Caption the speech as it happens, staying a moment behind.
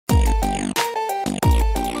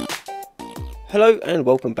Hello and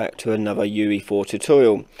welcome back to another UE4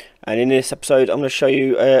 tutorial, and in this episode I'm going to show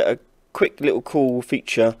you a quick little cool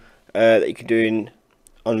feature that you can do in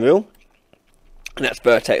Unreal, and that's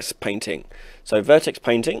Vertex painting. So Vertex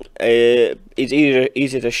painting is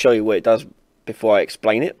easier to show you what it does before I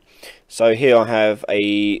explain it. So here I have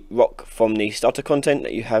a rock from the starter content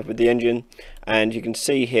that you have with the engine, and you can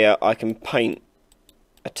see here I can paint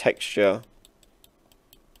a texture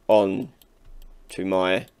on to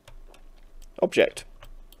my object.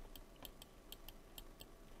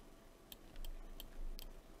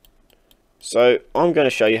 So I'm going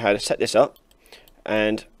to show you how to set this up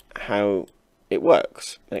and how it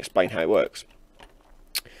works, and explain how it works.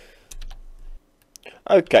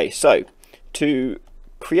 Okay, so to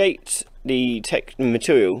create the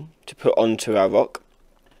material to put onto our rock,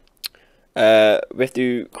 we have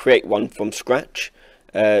to create one from scratch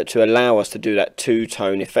to allow us to do that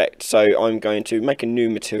two-tone effect. So I'm going to make a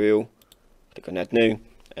new material, click on add new,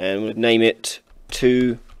 and we'll name it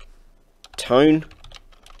two-tone.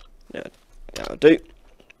 Now that'll do,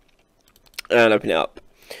 and open it up.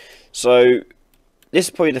 So this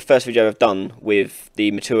is probably the first video I've done with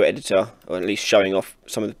the material editor, or at least showing off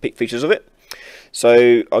some of the features of it.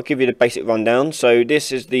 So I'll give you the basic rundown. So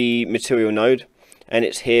this is the material node, and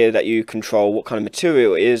it's here that you control what kind of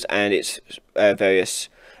material it is and its various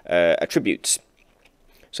attributes.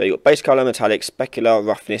 So you've got base color, metallic, specular,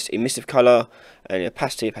 roughness, emissive color, and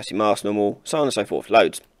opacity, mask, normal, so on and so forth.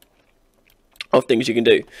 Loads of things you can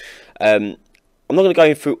do. I'm not going to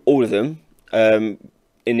go through all of them in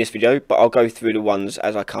this video, but I'll go through the ones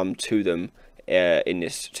as I come to them in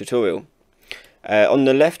this tutorial. On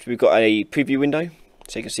the left, we've got a preview window,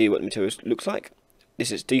 so you can see what the material looks like. This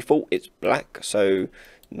is default, it's black, so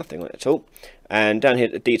nothing on it at all. And down here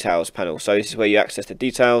at the details panel, so this is where you access the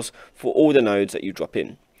details for all the nodes that you drop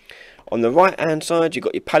in. On the right hand side, you've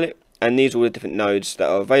got your palette, and these are all the different nodes that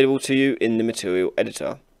are available to you in the material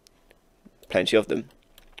editor. Plenty of them.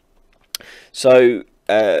 So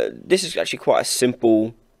this is actually quite a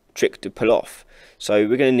simple trick to pull off. So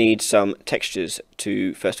we're going to need some textures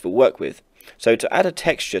to first of all work with. So to add a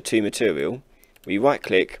texture to material, we right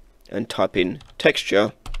click and type in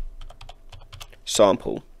texture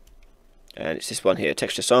sample, and it's this one here,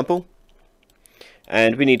 texture sample,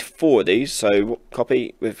 and we need 4 of these. So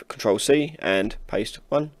copy with Control C and paste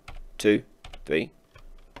 1, 2, 3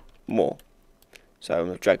 more. So I'm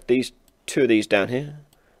going to drag these 2 of these down here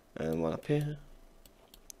and 1 up here,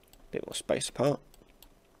 a bit more space apart.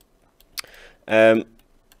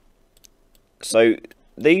 So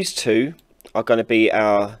these 2 are going to be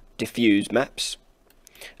our diffuse maps,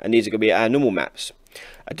 and these are going to be our normal maps.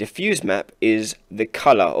 A diffuse map is the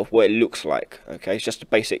color of what it looks like. Okay, it's just a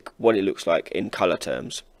basic what it looks like in color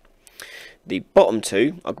terms. The bottom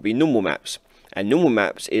 2 are going to be normal maps, and normal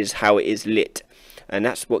maps is how it is lit, and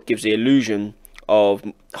that's what gives the illusion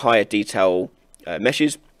of higher detail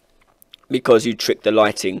meshes, because you trick the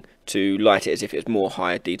lighting to light it as if it's more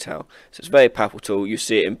higher detail. So it's a very powerful tool. You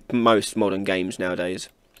see it in most modern games nowadays.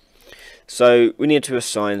 So we need to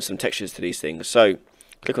assign some textures to these things. So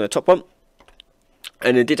click on the top one, and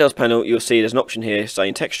in the details panel you'll see there's an option here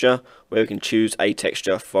saying texture, where we can choose a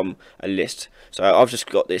texture from a list. So I've just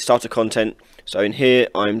got the starter content, so in here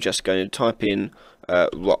I'm just going to type in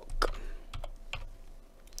rock,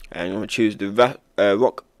 and I'm going to choose the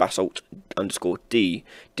rock basalt underscore D.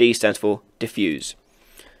 D stands for diffuse,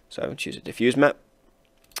 so I'm going to choose a diffuse map,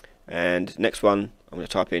 and next one I'm going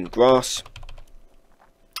to type in grass,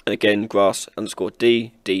 and again grass underscore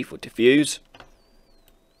D, D for diffuse.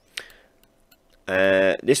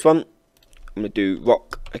 This one I'm going to do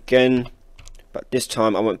rock again, but this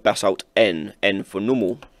time I want basalt N, N for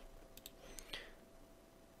normal.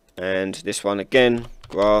 And this one again,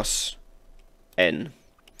 grass N.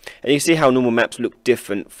 And you see how normal maps look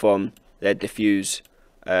different from their diffuse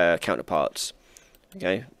counterparts.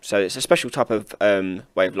 Okay, so it's a special type of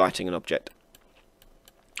way of lighting an object.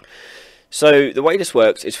 So the way this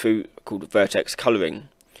works is through called vertex coloring.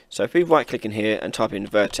 So if we right click in here and type in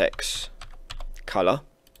vertex color,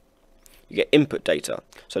 you get input data.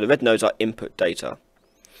 So the red nodes are input data.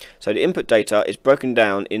 So the input data is broken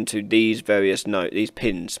down into these various these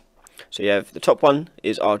pins. So you have the top one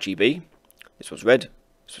is RGB, this was red,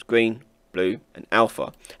 this was green, blue, and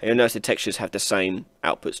alpha. And you'll notice the textures have the same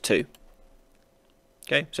outputs too.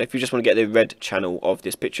 Okay, so if you just want to get the red channel of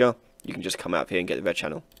this picture, you can just come out of here and get the red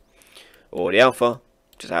channel. Or the alpha,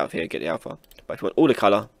 just out of here and get the alpha. But if you want all the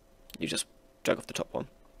colour, you just drag off the top one.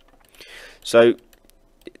 So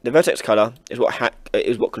the vertex color is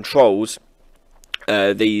what controls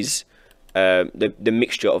the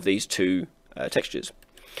mixture of these two textures.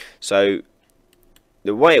 So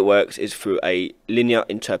the way it works is through a linear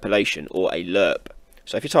interpolation, or a lerp.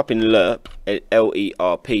 So if you type in lerp,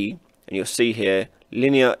 L-E-R-P, and you'll see here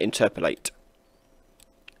linear interpolate.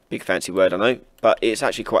 Big fancy word, I know, but it's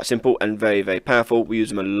actually quite simple and very, very powerful. We use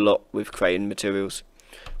them a lot with creating materials.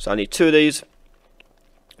 So I need 2 of these,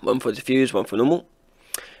 one for diffuse, one for normal.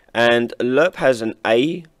 And lerp has an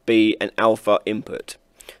A, B and alpha input.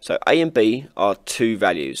 So A and B are 2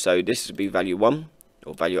 values. So this would be value 1,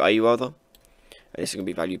 or value A rather, and this is going to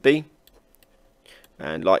be value B.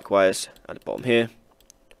 And likewise at the bottom here,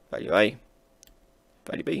 value A,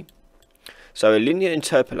 value B. So a linear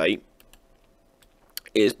interpolate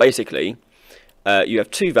is basically you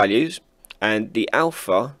have 2 values, and the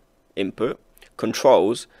alpha input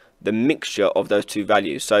controls the mixture of those 2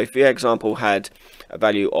 values. So if your example had a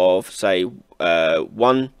value of say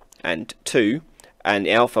 1 and 2, and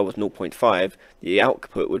the alpha was 0.5, the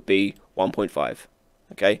output would be 1.5.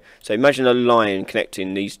 Okay, so imagine a line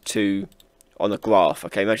connecting these 2 on a graph.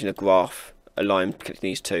 Okay, imagine a line connecting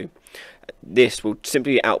these 2. This will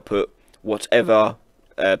simply output whatever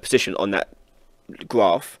position on that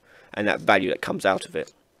graph and that value that comes out of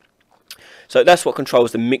it. So that's what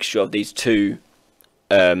controls the mixture of these 2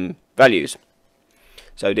 values.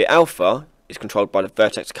 So the alpha is controlled by the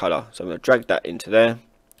vertex color. So I'm going to drag that into there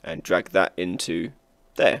and drag that into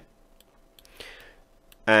there.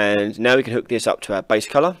 And now we can hook this up to our base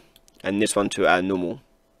color and this one to our normal.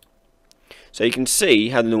 So you can see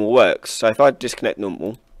how the normal works. So if I disconnect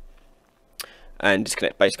normal and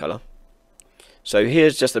disconnect base color, so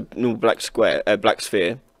here's just a normal black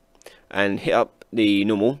sphere, and hit up the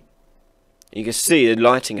normal. You can see the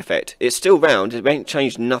lighting effect. It's still round. It ain't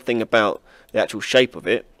changed nothing about the actual shape of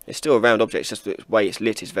it. It's still a round object. It's just the way it's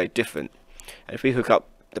lit is very different. And if we hook up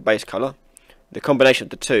the base color, the combination of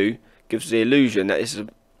the 2 gives the illusion that this is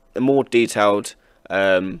a more detailed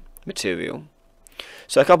material.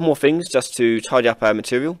 So a couple more things just to tidy up our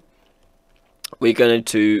material. We're going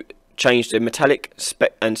to change the metallic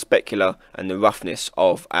and specular and the roughness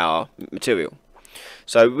of our material.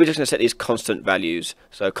 So we're just going to set these constant values.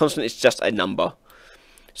 So constant is just a number.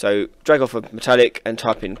 So drag off a metallic and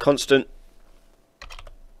type in constant,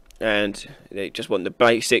 and they just want the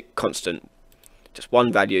basic constant, just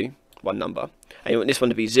one value, one number. And you want this one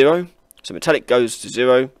to be 0. So metallic goes to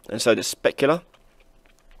 0, and so does specular.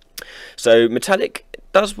 So metallic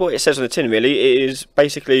does what it says on the tin really. It is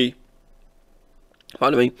basically,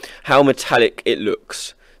 pardon me, how metallic it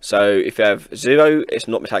looks. So if you have 0, it's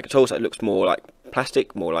not metallic at all, so it looks more like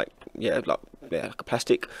plastic, more like like a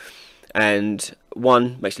plastic, and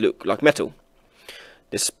 1 makes it look like metal.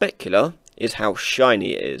 The specular is how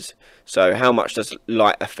shiny it is, so how much does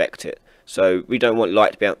light affect it. So we don't want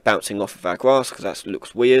light to be bouncing off of our grass because that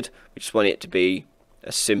looks weird. We just want it to be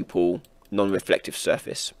a simple non-reflective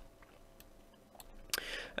surface.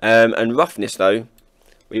 And roughness though,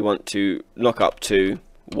 we want to knock up to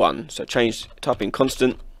 1. So type in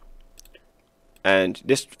constant, and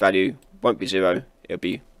this value won't be 0, it'll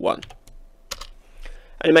be 1.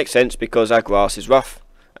 And it makes sense because our grass is rough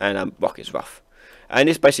and our rock is rough. And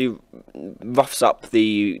this basically roughs up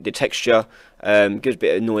the texture, gives a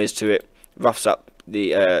bit of noise to it, roughs up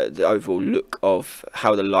the overall look of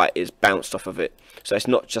how the light is bounced off of it. So it's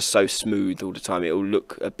not just so smooth all the time. It will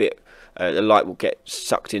look a bit, the light will get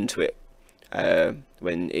sucked into it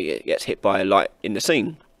when it gets hit by a light in the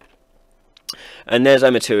scene. And there's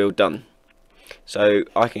our material done. So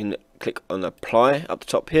I can click on apply up the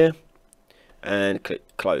top here and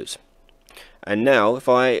click close. And now if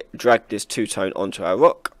I drag this two-tone onto our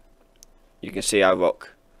rock, you can see our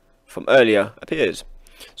rock from earlier appears.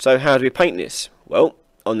 So how do we paint this? Well,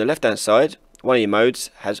 on the left hand side, one of your modes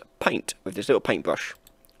has paint with this little paintbrush.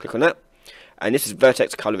 Click on that, and this is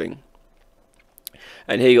vertex colouring.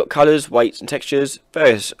 And here you've got colours, weights and textures,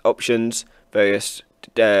 various options for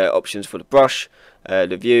the brush,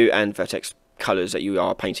 the view and vertex colours that you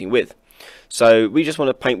are painting with. So we just want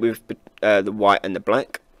to paint with the white and the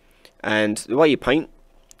black. And the way you paint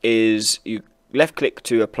is you left click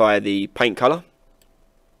to apply the paint colour.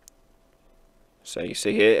 So you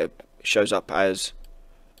see here it shows up as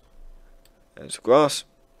grass,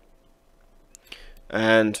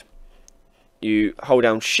 and you hold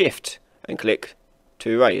down shift and click to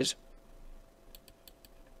erase.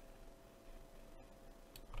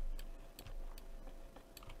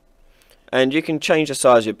 And you can change the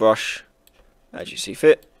size of your brush as you see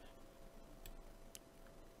fit.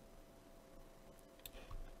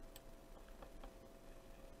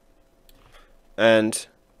 And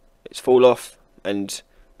it's fall off, and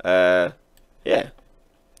yeah,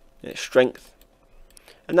 its strength,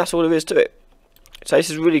 and that's all there is to it. So this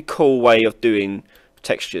is a really cool way of doing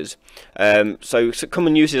textures. So some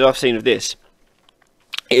common uses I've seen of this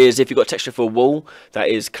is if you've got texture for a wall that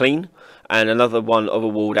is clean and another one of a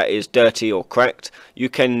wall that is dirty or cracked, you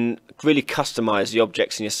can really customize the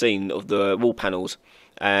objects in your scene of the wall panels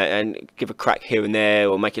and give a crack here and there,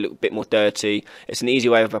 or make it look a bit more dirty. It's an easy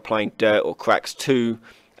way of applying dirt or cracks to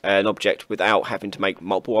an object without having to make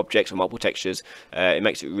multiple objects or multiple textures. It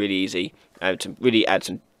makes it really easy to really add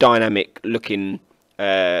some dynamic looking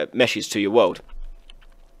meshes to your world.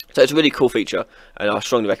 So it's a really cool feature, and I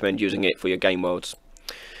strongly recommend using it for your game worlds.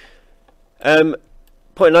 Point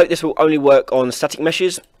of note, this will only work on static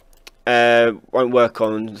meshes. Won't work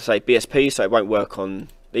on, say, BSP, so it won't work on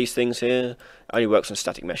these things here. It only works on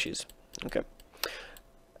static meshes. Okay.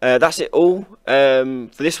 That's it all for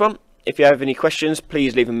this one. If you have any questions,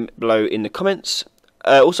 please leave them below in the comments.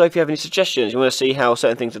 Also, if you have any suggestions, you want to see how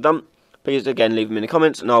certain things are done, please again leave them in the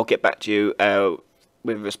comments, and I'll get back to you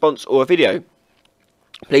with a response or a video.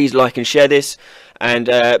 Please like and share this, and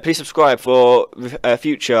please subscribe for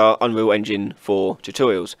future Unreal Engine 4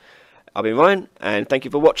 tutorials. I've been Ryan, and thank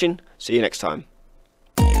you for watching. See you next time.